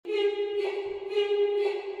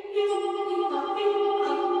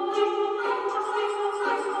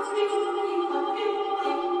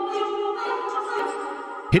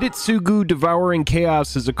Hidetsugu Devouring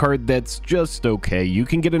Chaos is a card that's just okay. You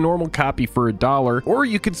can get a normal copy for $1, or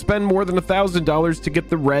you could spend more than $1,000 to get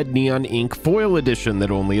the red neon ink foil edition that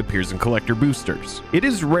only appears in collector boosters. It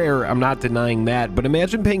is rare, I'm not denying that, but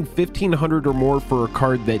imagine paying $1,500 or more for a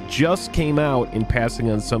card that just came out and passing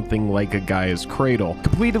on something like a Gaia's Cradle.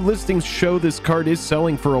 Completed listings show this card is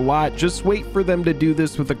selling for a lot. Just wait for them to do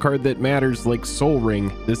this with a card that matters like Sol Ring.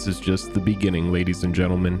 This is just the beginning, ladies and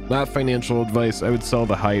gentlemen. Not financial advice. I would sell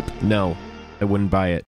the hype. No, I wouldn't buy it.